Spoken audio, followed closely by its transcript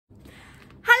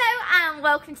and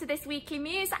welcome to this weekly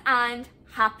Mews and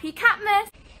happy Catmas!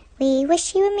 We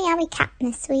wish you a meowy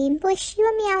Catmas, we wish you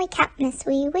a meowy Catmas,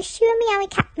 we wish you a meowy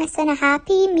Catmas and a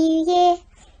happy New Year.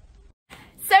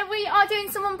 So we are doing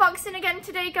some unboxing again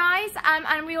today, guys,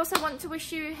 and we also want to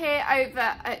wish you here over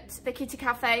at the Kitty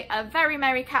Cafe a very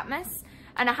Merry Catmas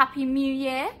and a happy New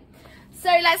Year. So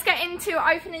let's get into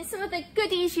opening some of the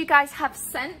goodies you guys have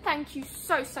sent. Thank you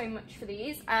so much for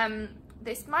these.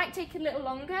 This might take a little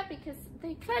longer because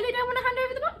they clearly don't want to hand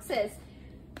over the boxes.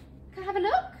 Can I have a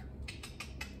look?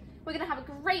 We're going to have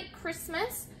a great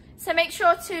Christmas. So make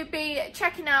sure to be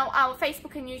checking out our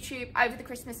Facebook and YouTube over the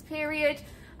Christmas period.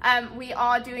 We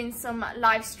are doing some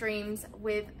live streams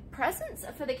with presents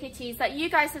for the kitties that you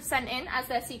guys have sent in as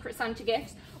their Secret Santa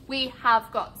gifts. We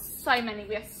have got so many.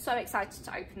 We are so excited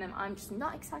to open them. I'm just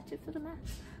not excited for the mess.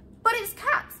 But it's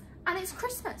cats and it's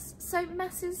Christmas, so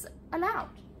mess is allowed.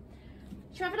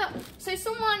 Shall we have a look? So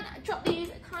someone dropped these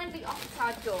kindly off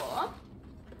our door.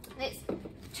 It's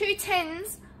 2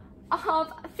 tins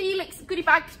of Felix goodie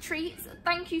bag treats.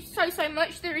 Thank you so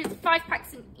much. There is 5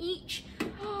 packs in each.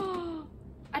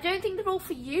 I don't think they're all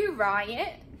for you,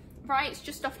 Riot. Riot's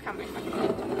just off camera.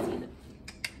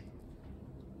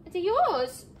 Are they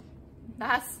yours?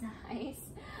 That's nice.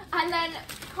 And then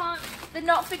they're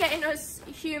not forgetting us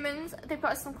humans. They've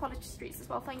got us some quality streets as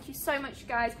well. Thank you so much,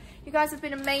 guys. You guys have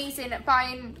been amazing at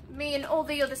buying me and all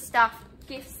the other staff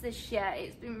gifts this year.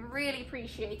 It's been really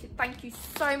appreciated. Thank you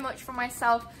so much for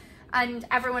myself and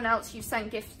everyone else you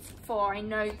sent gifts for. I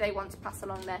know they want to pass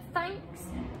along their thanks.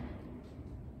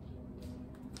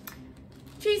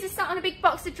 Cheese is sat on a big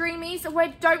box of Dreamies.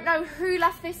 We don't know who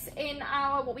left this in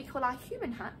our, what we call our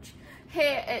human hatch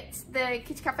here at the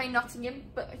Kitty Cafe Nottingham,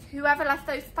 but whoever left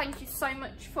those, thank you so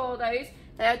much for those.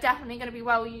 They are definitely going to be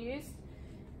well used.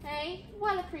 Hey,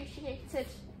 well appreciated.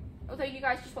 Although you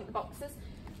guys just want the boxes.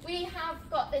 We have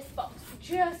got this box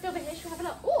just over here. Shall we have a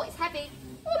look? Oh, it's heavy.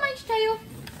 Oh, mange tail.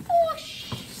 Oh,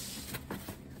 shh.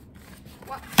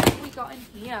 What have we got in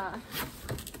here?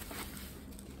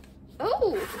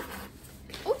 Oh.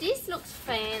 Oh, this looks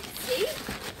fancy.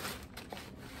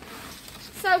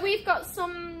 So we've got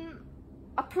some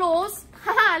applause.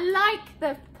 Haha, like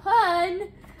the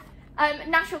pun.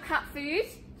 Natural cat food.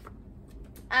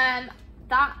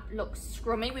 That looks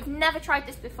scrummy. We've never tried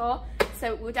this before,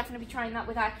 so we'll definitely be trying that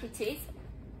with our kitties.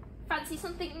 Fancy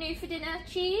something new for dinner?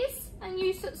 Cheese and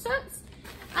you suts.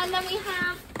 And then we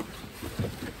have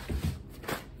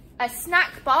a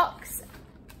snack box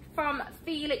from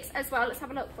Felix as well. Let's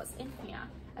have a look what's in here.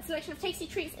 A selection of tasty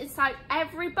treats inside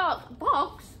every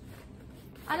box.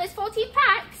 And there's 14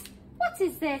 packs. What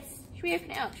is this? Should we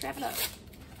open it up? Should we have a look?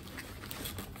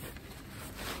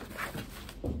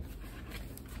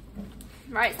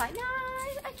 Right, it's like, no,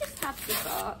 I just have the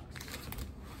box.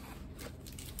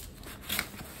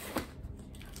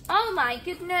 Oh my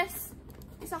goodness.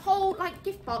 It's a whole, like,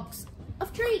 gift box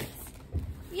of treats.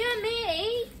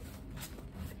 Yummy.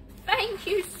 Thank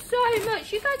you so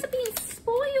much. You guys are being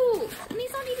spoiled. And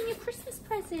these aren't even your Christmas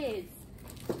presents.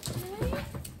 Okay.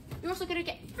 You're also going to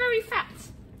get very fat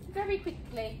very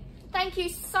quickly. Thank you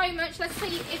so much. Let's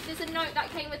see if there's a note that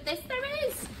came with this. There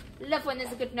is. Love when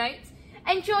there's a good note.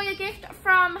 Enjoy a gift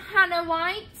from Hannah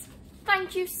White.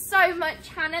 Thank you so much,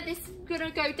 Hannah. This is going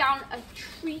to go down a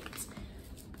treat.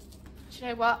 Do you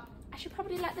know what? I should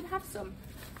probably let them have some.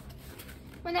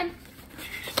 Well then,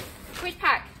 which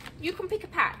pack? You can pick a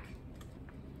pack.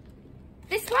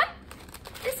 This one?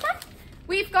 This one?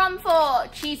 We've gone for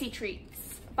cheesy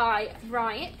treats by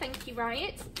Riot. Thank you,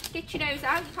 Riot. Get your nose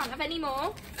out. You can't have any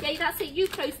more. Yeah, that's it. You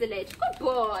close the lid. Good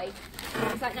boy.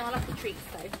 He's like, no, I'll have the treats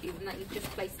though, even that you've just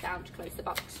placed down to close the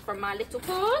box. From my little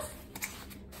paws.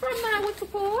 From my little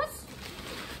paws.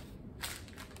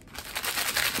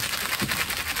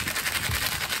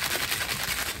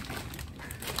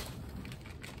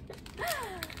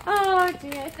 Oh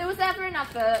dear. If there was ever an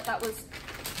advert that was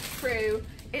true,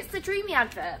 it's the Dreamy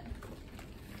advert.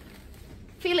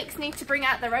 Felix needs to bring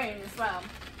out their own as well.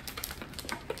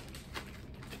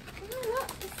 Oh,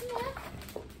 look, it's in there.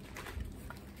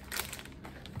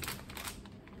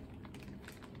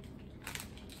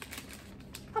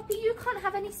 Poppy, you can't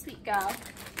have any, sweet girl.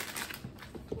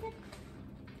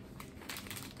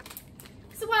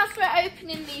 So whilst we're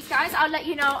opening these, guys, I'll let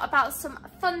you know about some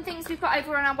fun things we've got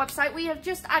over on our website. We have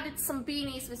just added some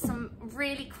beanies with some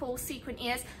really cool sequin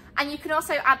ears, and you can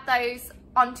also add those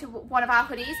onto one of our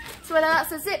hoodies. So whether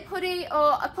that's a zip hoodie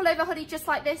or a pullover hoodie just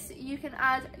like this, you can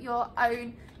add your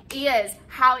own ears.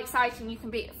 How exciting. You can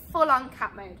be full on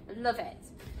cat mode. Love it.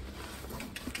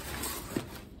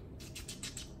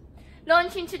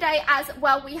 Launching today as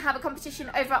well, we have a competition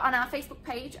over on our Facebook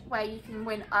page where you can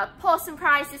win a awesome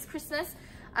prize this Christmas,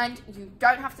 and you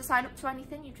don't have to sign up to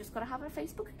anything, you've just got to have a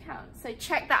Facebook account. So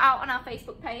check that out on our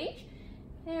Facebook page.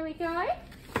 There we go.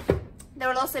 There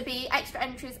will also be extra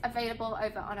entries available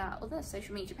over on our other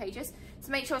social media pages,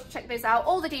 so make sure to check those out.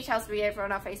 All the details will be over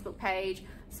on our Facebook page,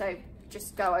 so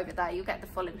just go over there, you'll get the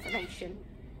full information.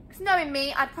 Because knowing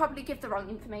me, I'd probably give the wrong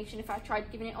information if I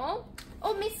tried giving it all,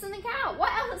 or miss something out.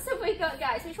 What else have we got,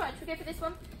 guys? Which one? Should we go for this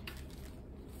one?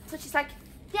 So she's like,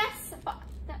 yes, but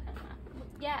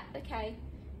yeah, okay.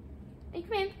 Hey,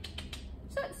 come in.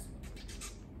 So it's,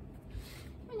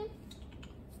 come in.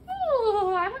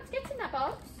 Oh, I want to get in that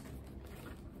box.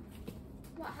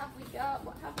 What have we got?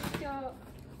 What have we got?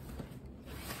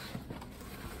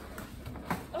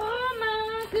 Oh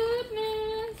my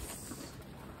goodness!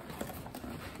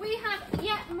 We have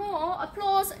yet more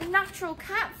Applause natural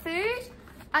cat food,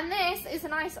 and this is a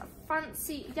nice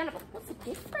fancy yellow box. What's the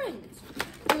difference?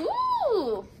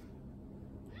 Ooh!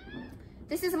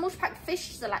 This is a multi-pack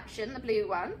fish selection, the blue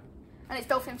one, and it's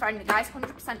dolphin friendly, guys.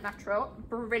 100% natural,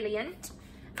 brilliant.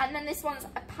 And then this one's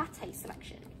a pate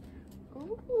selection.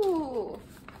 Ooh!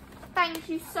 Thank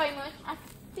you so much. I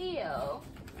feel.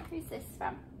 Who's this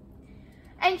from?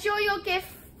 Enjoy your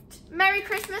gift. Merry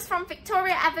Christmas from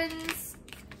Victoria Evans.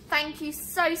 Thank you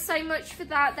so much for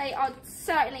that. They are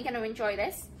certainly going to enjoy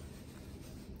this.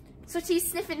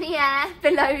 Sooty's sniffing the air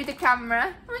below the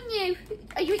camera. Aren't you?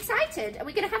 Are you excited? Are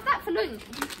we going to have that for lunch?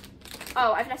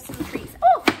 Oh, I've left some treats.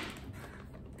 Oh!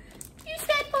 You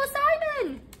scared poor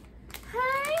Simon.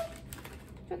 Hey?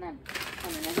 Put them.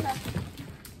 Come on, over there.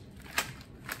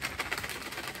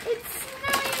 It's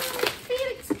snowing.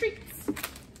 Felix treats.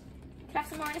 Can I have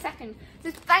some more in a second?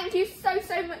 So thank you so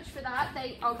much for that.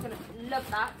 They are going to love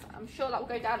that. I'm sure that will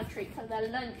go down a treat for their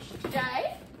lunch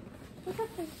today. What's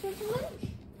that? Do you want some lunch?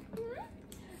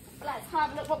 Let's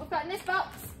have a look what we've got in this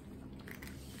box.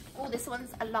 Oh, this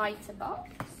one's a lighter box.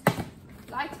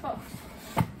 Lighter box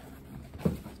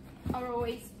are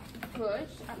always good.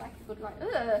 I like a good light.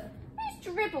 Ugh, who's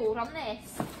dribbled on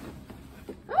this?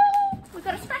 Oh, we've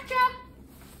got a scratcher.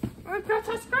 We've got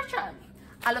a scratcher.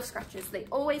 I love scratchers. They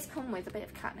always come with a bit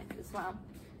of catnip as well.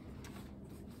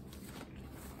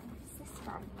 What's this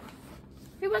from?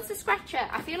 Who wants a scratcher?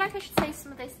 I feel like I should save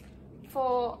some of this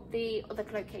for the other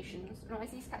locations.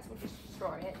 Otherwise these cats will just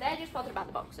destroy it. They're just bothered about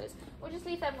the boxes. We'll just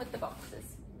leave them with the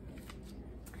boxes.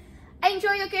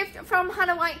 Enjoy your gift from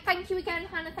Hannah White. Thank you again,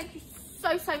 Hannah. Thank you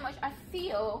so much. I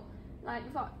feel like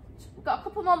we've got a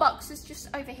couple more boxes just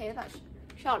over here. That's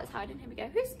Charlotte's hiding. Here we go.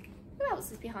 Who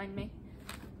else is behind me?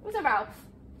 Where's that Ralph?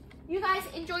 You guys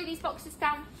enjoy these boxes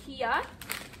down here.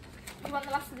 You want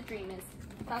the last of the dreamers.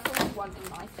 That's all you want in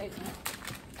life, don't you?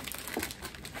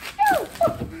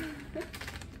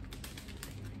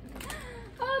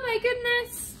 Oh my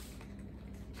goodness.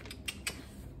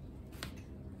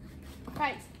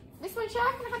 Right, this one,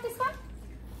 Shah, can I have this one?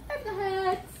 Over the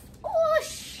heads.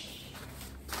 Whoosh.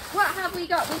 What have we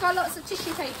got? We've got lots of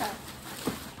tissue paper.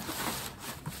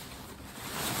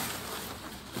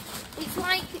 It's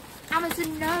like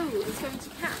Amazon knows going to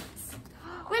cats.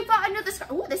 We've got another,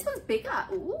 oh, this one's bigger.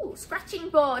 Ooh, scratching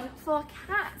board for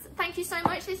cats. Thank you so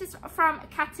much. This is from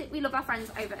Catit. We love our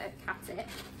friends over at Catit.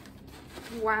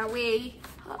 Wowee.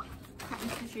 Oh,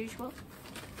 catnip as usual.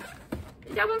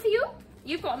 Is that one for you?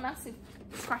 You've got a massive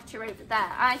scratcher over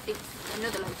there. I think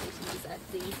another location deserves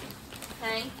these.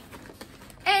 Okay.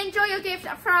 Enjoy your gift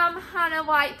from Hannah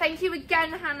White. Thank you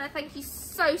again, Hannah. Thank you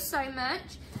so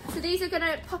much. So these are going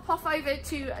to pop off over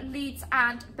to Leeds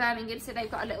and Birmingham, so they've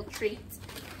got a little treat.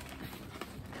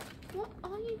 What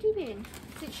are you doing?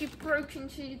 Since you've broken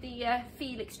to the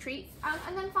Felix treats.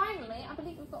 And then finally, I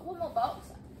believe we've got one more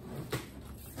box.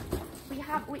 We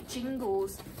have with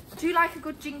jingles. Do you like a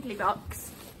good jingly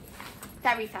box?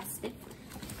 Very festive.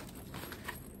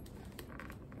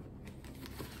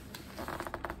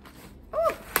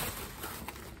 Ooh.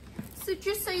 So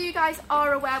just so you guys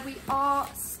are aware, we are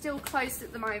still closed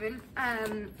at the moment.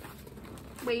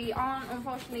 We aren't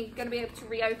unfortunately going to be able to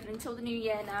reopen until the new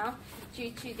year now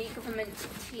due to the government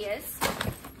tiers.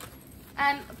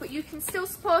 But you can still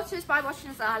support us by watching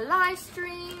us on our live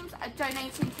streams,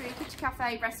 donating through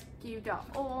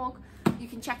kittycaferescue.org. You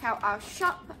can check out our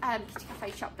shop,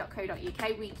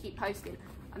 kittycafeshop.co.uk. We keep posting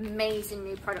amazing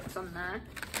new products on there.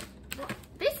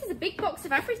 This is a big box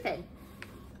of everything.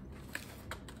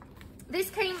 This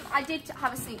came, I did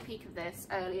have a sneak peek of this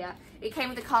earlier. It came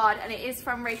with a card and it is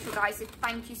from Rachel, guys. So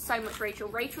thank you so much, Rachel.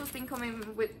 Rachel's been coming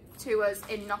to us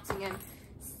in Nottingham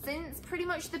since pretty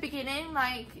much the beginning.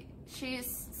 Like, she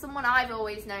is someone I've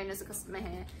always known as a customer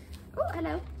here. Oh,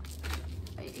 hello.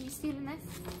 Are you stealing this?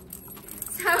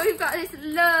 So we've got this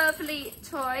lovely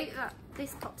toy that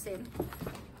this pops in.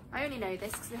 I only know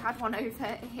this because we had one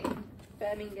over in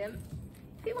Birmingham.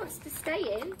 If it wants to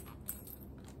stay in.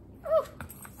 Oh,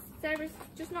 Sarah's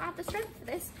just not had the strength for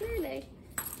this, clearly.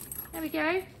 There we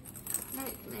go. No.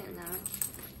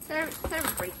 Sarah's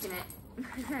breaking it.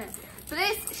 So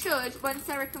this should, when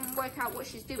Sarah can work out what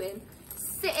she's doing,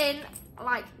 sit in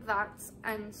like that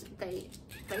and they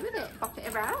play with it, pop it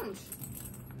around.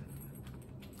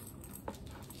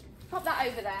 Pop that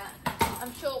over there.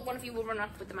 I'm sure one of you will run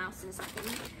off with the mouse in a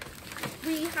second.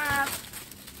 We have,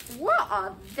 what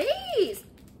are these?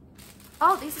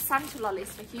 Oh, these are Santa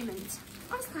lollies for humans.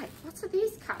 I was like, what are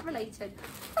these cat related?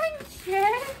 Thank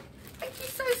you. Thank you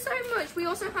so much. We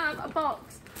also have a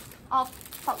box of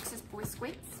Fox's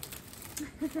biscuits.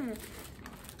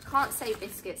 Can't say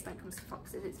biscuits when it comes to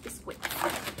Foxes, it's biscuits.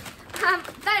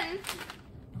 Then,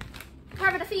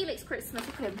 Carrot Felix Christmas.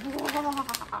 Look at him.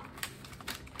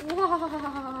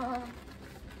 Whoa.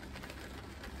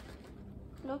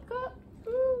 Look up.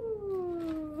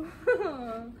 Ooh.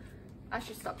 I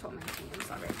should stop tormenting him,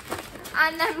 sorry.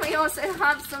 And then we also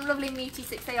have some lovely meaty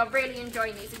sticks. They are really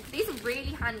enjoying these. These are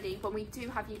really handy when we do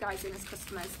have you guys in as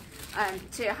customers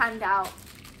to hand out.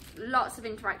 Lots of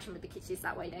interaction with the kitties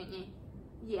that way, don't you?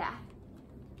 Yeah.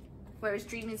 Whereas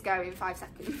dreamers go in 5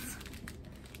 seconds.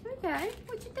 Okay,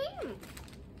 what do you think?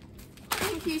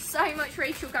 Thank you so much,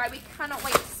 Rachel Guy. We cannot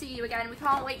wait to see you again. We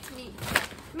can't wait to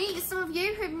meet some of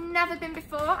you who've never been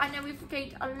before. I know we've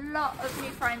gained a lot of new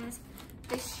friends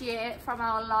this year from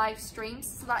our live streams,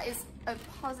 so that is a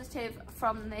positive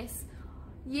from this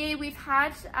year we've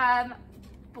had,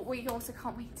 but we also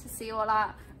can't wait to see all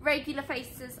our regular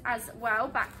faces as well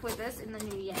back with us in the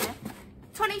new year.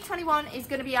 2021 is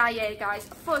going to be our year, guys,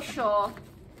 for sure.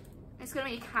 It's going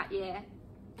to be a cat year,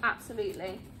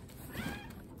 absolutely.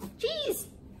 Jeez.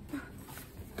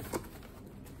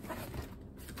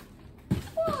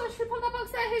 Oh, should we put that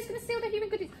box there? Who's going to steal the human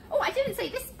goodies? Oh, I didn't say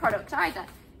this product either.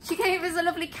 She gave us a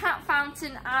lovely cat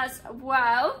fountain as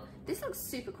well. This looks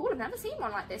super cool. I've never seen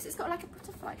one like this. It's got like a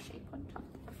butterfly shape on top.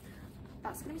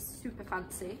 That's going to be super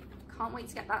fancy. Can't wait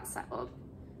to get that set up.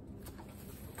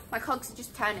 My cogs are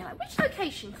just turning like, which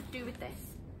location could do with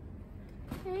this?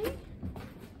 Okay.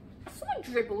 Someone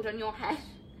dribbled on your head.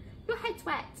 Your head's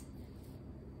wet.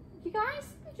 You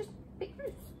guys, they're just big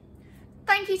roots.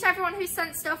 Thank you to everyone who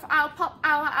sent stuff. I'll pop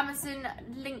our Amazon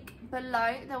link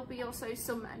below. There'll be also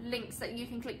some links that you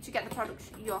can click to get the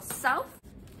product yourself.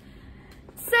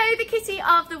 So the kitty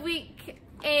of the week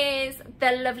is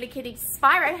the lovely kitty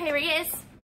Spyro. Here he is.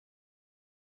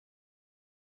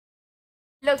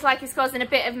 Looks like he's causing a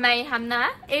bit of mayhem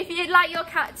there. If you'd like your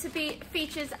cat to be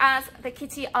featured as the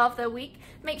kitty of the week,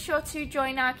 make sure to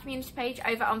join our community page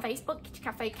over on Facebook, Kitty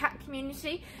Cafe Cat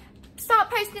Community. Start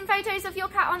posting photos of your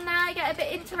cat on there, get a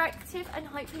bit interactive, and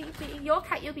hopefully your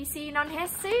cat you'll be seeing on here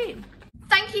soon.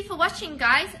 Thank you for watching,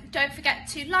 guys. Don't forget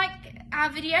to like our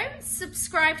video,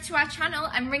 subscribe to our channel,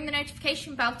 and ring the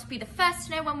notification bell to be the first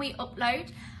to know when we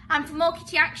upload. And for more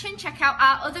kitty action, check out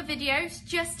our other videos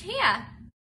just here.